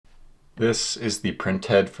This is the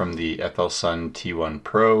printhead from the FLSUN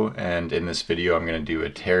T1-PRO, and in this video I'm going to do a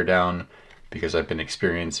teardown because I've been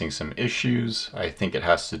experiencing some issues. I think it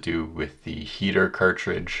has to do with the heater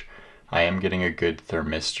cartridge. I am getting a good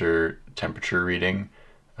thermistor temperature reading,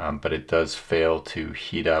 but it does fail to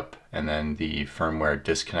heat up and then the firmware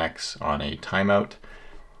disconnects on a timeout.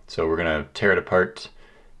 So we're going to tear it apart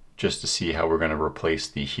just to see how we're going to replace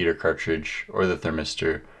the heater cartridge or the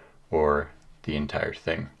thermistor or the entire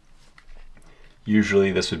thing.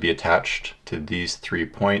 Usually this would be attached to these 3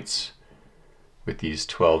 points with these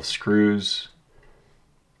 12 screws,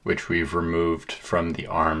 which we've removed from the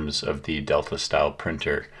arms of the Delta style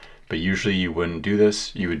printer. But usually you wouldn't do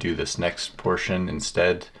this, you would do this next portion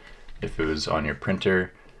instead if it was on your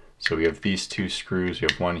printer. So we have these 2 screws, we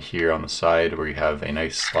have one here on the side where you have a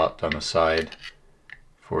nice slot on the side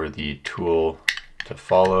for the tool to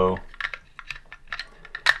follow.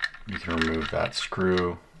 You can remove that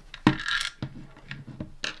screw.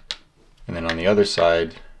 And then on the other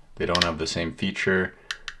side, they don't have the same feature.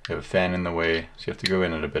 They have a fan in the way, so you have to go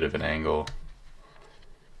in at a bit of an angle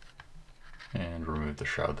and remove the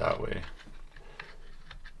shroud that way.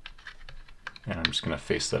 And I'm just going to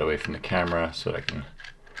face that away from the camera so that I can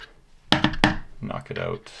knock it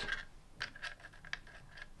out.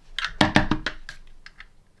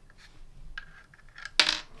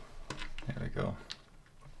 There we go.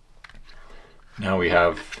 Now we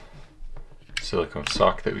have silicone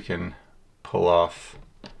sock that we can pull off,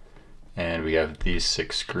 and we have these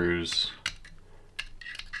 6 screws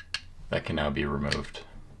that can now be removed.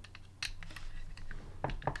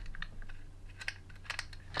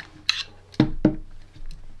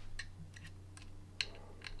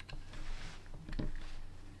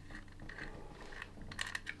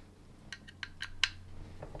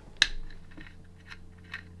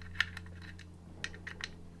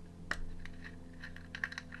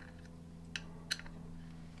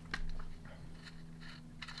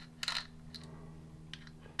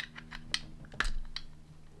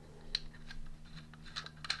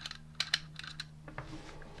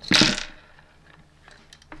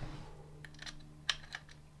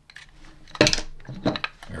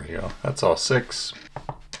 There we go, that's all 6.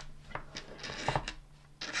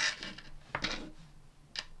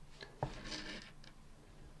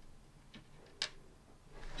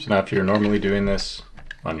 So now if you're normally doing this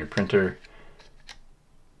on your printer,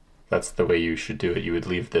 that's the way you should do it. You would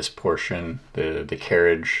leave this portion, the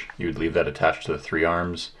carriage, you would leave that attached to the 3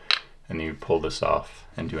 arms, and then you would pull this off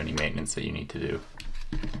and do any maintenance that you need to do.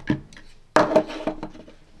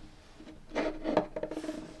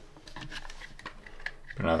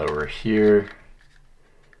 But now that we're here,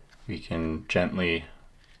 we can gently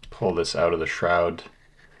pull this out of the shroud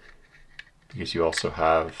because you also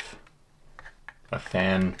have a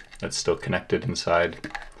fan that's still connected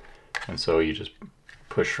inside, and so you just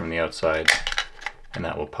push from the outside and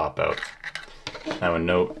that will pop out. Now a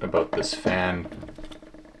note about this fan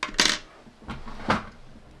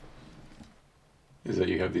is that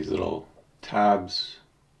you have these little tabs.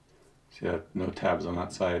 See, I have no tabs on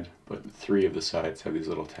that side, but 3 of the sides have these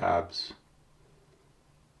little tabs.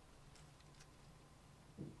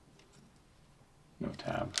 No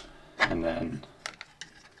tab. And then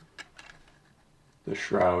the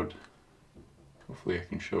shroud, hopefully I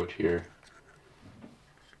can show it here,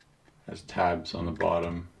 has tabs on the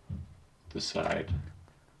bottom, the side,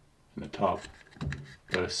 and the top,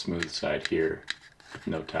 but a smooth side here,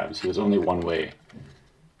 no tabs. So there's only one way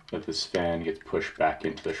that this fan gets pushed back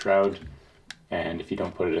into the shroud, and if you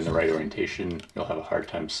don't put it in the right orientation, you'll have a hard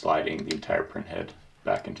time sliding the entire printhead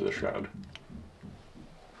back into the shroud.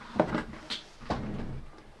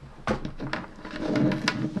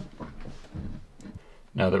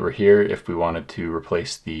 Now that we're here, if we wanted to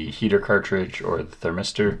replace the heater cartridge or the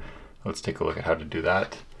thermistor, let's take a look at how to do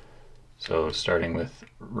that. So starting with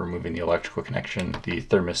removing the electrical connection, the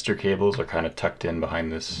thermistor cables are kind of tucked in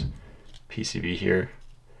behind this PCB here.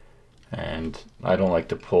 And I don't like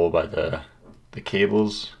to pull by the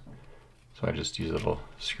cables, so I just use a little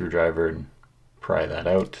screwdriver and pry that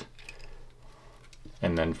out.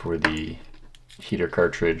 And then for the heater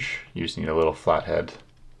cartridge, you just need a little flathead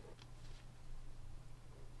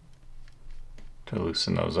to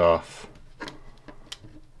loosen those off.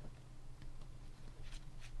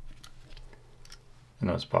 And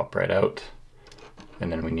those pop right out.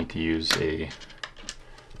 And then we need to use actually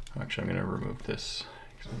I'm going to remove this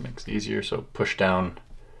because it makes it easier. So push down,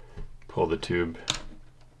 pull the tube,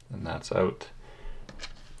 and that's out.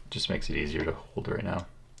 Just makes it easier to hold right now.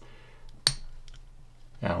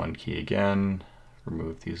 Allen key again,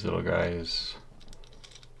 remove these little guys.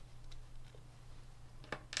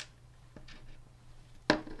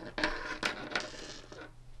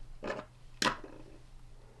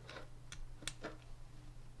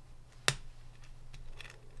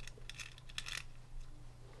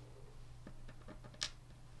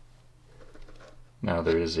 Now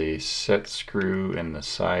there is a set screw in the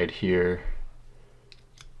side here,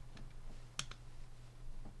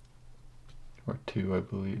 or two I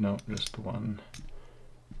believe, no, just one.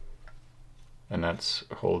 And that's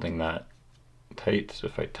holding that tight, so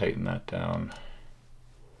if I tighten that down,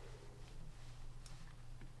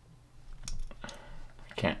 I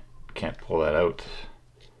can't pull that out.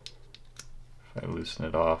 If I loosen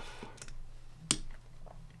it off,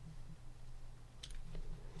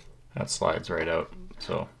 that slides right out.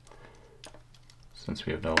 So since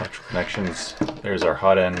we have no electrical connections, there's our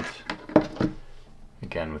hot end,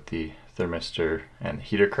 again with the thermistor and the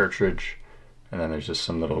heater cartridge, and then there's just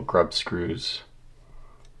some little grub screws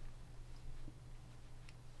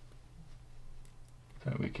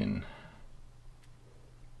that we can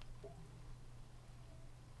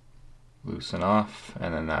loosen off,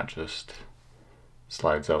 and then that just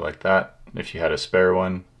slides out like that. If you had a spare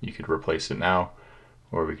one, you could replace it now,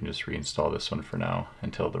 or we can just reinstall this one for now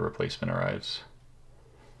until the replacement arrives.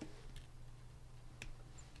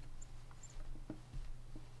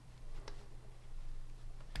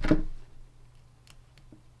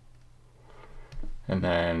 And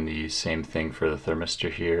then the same thing for the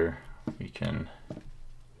thermistor here. We can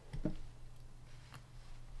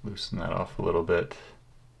loosen that off a little bit,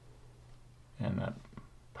 and that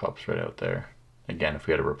pops right out there. Again, if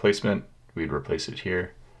we had a replacement, we'd replace it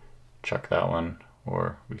here, chuck that one,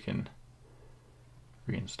 or we can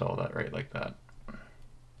reinstall that right like that.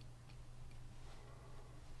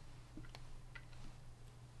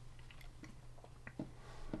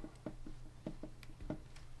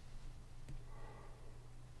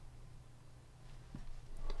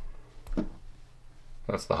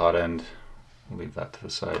 That's the hot end. We'll leave that to the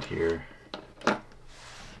side here.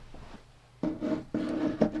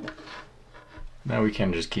 Now we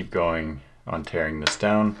can just keep going on tearing this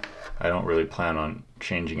down. I don't really plan on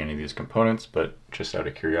changing any of these components, but just out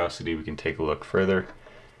of curiosity, we can take a look further.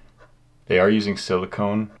 They are using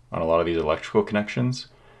silicone on a lot of these electrical connections,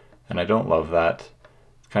 and I don't love that.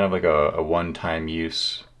 It's kind of like a one-time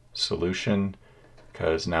use solution,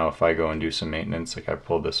 because now if I go and do some maintenance, like I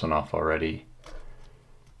pulled this one off already,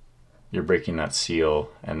 you're breaking that seal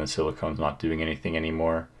and the silicone's not doing anything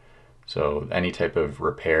anymore. So any type of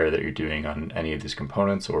repair that you're doing on any of these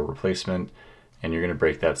components or replacement, and you're going to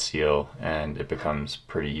break that seal and it becomes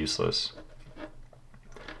pretty useless.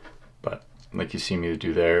 But like you see me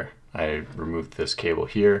do there, I removed this cable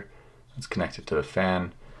here. It's connected to the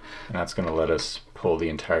fan, and that's going to let us pull the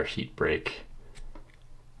entire heat break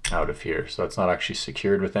out of here. So it's not actually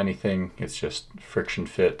secured with anything, it's just friction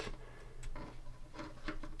fit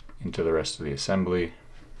into the rest of the assembly.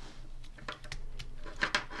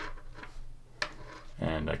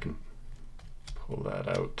 And I can pull that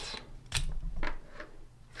out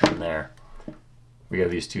from there. We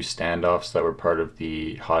have these two standoffs that were part of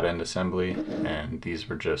the hot end assembly, and these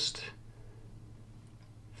were just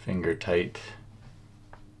finger tight.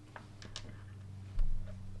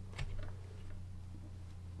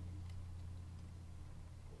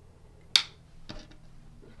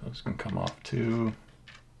 Those can come off too.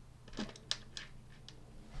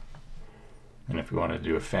 And if we want to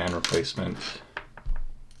do a fan replacement,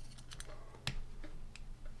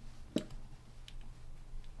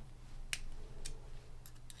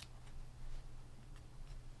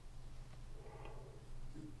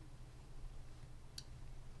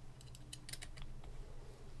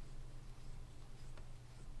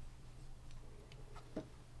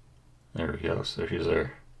 there we go. So here's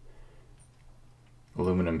our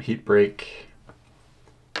aluminum heat break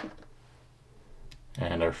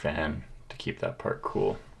and our fan to keep that part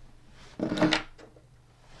cool.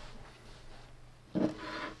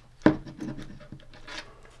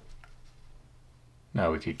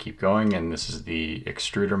 Now we could keep going, and this is the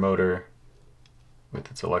extruder motor with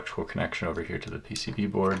its electrical connection over here to the PCB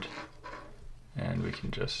board, and we can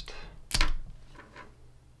just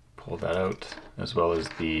pull that out, as well as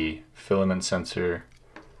the filament sensor.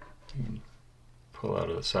 You can pull out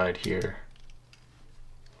of the side here.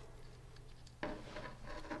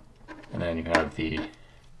 And then you have the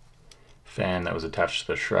fan that was attached to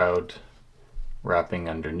the shroud wrapping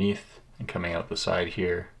underneath and coming out the side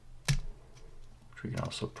here, which we can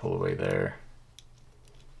also pull away there.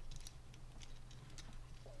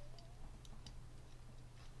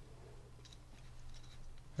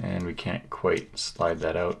 And we can't quite slide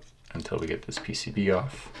that out until we get this PCB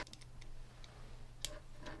off.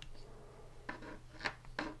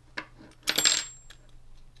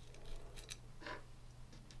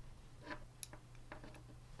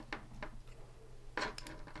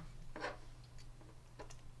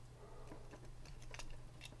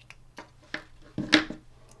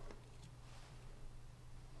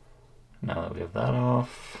 Now that we have that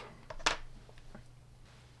off,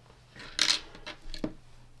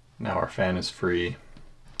 now our fan is free.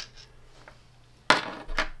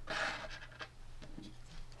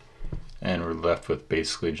 And we're left with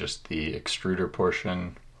basically just the extruder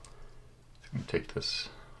portion. I'm going to take this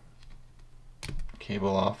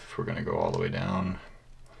cable off if we're going to go all the way down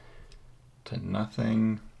to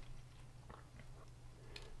nothing.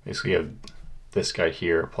 Basically you have this guy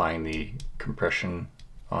here applying the compression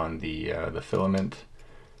on the filament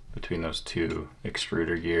between those two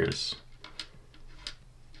extruder gears.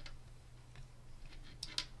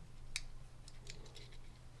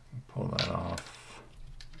 Pull that off,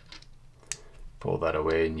 pull that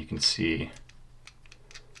away, and you can see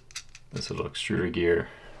this little extruder gear,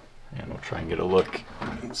 and we'll try and get a look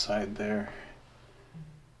inside there.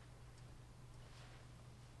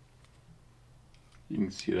 You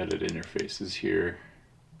can see that it interfaces here.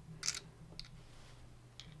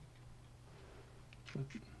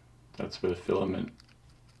 That's where the filament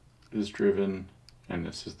is driven, and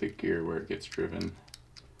this is the gear where it gets driven.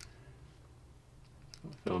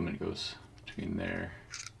 The filament goes between there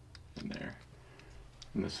and there,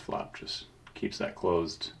 and this flap just keeps that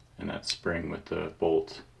closed, and that spring with the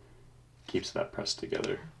bolt keeps that pressed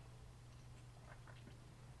together.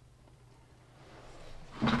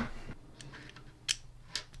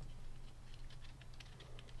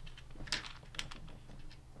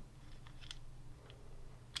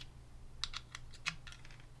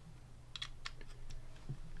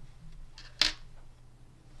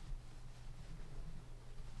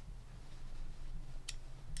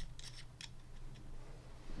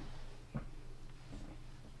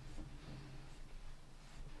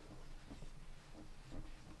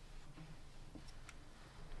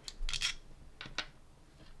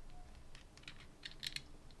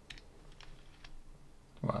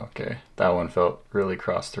 Wow, okay, that one felt really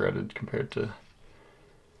cross-threaded compared to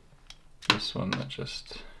this one that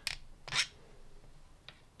just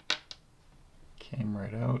came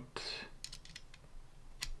right out.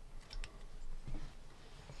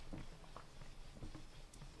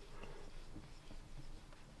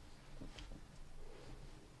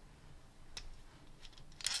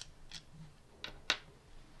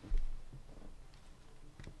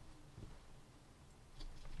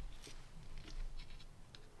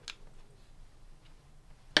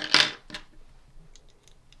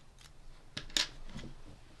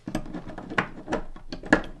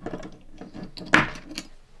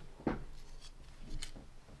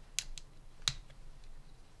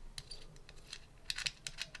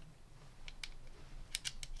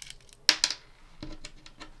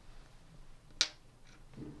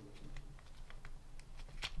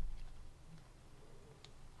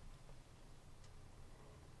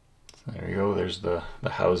 There you go, there's the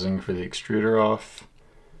housing for the extruder off.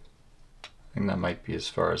 I think that might be as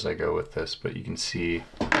far as I go with this, but you can see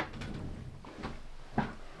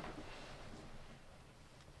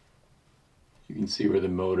where the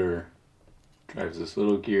motor drives this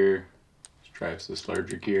little gear, drives this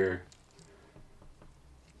larger gear.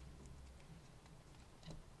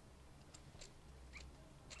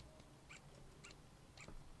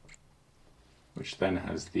 Which then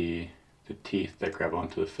has the teeth that grab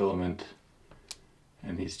onto the filament,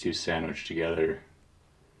 and these two sandwich together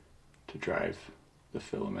to drive the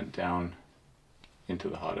filament down into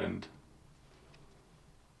the hot end.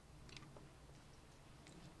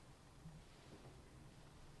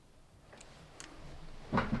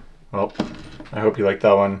 Well, I hope you liked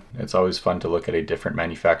that one. It's always fun to look at a different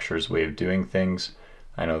manufacturer's way of doing things.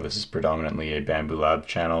 I know this is predominantly a Bamboo Lab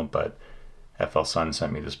channel, but FLSUN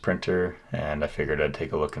sent me this printer and I figured I'd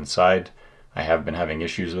take a look inside. I have been having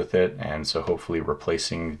issues with it, and so hopefully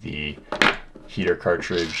replacing the heater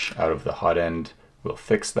cartridge out of the hot end will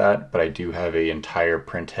fix that, but I do have an entire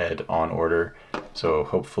print head on order, so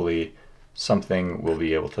hopefully something will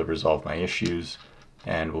be able to resolve my issues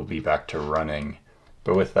and we'll be back to running.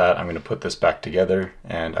 But with that, I'm going to put this back together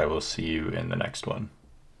and I will see you in the next one.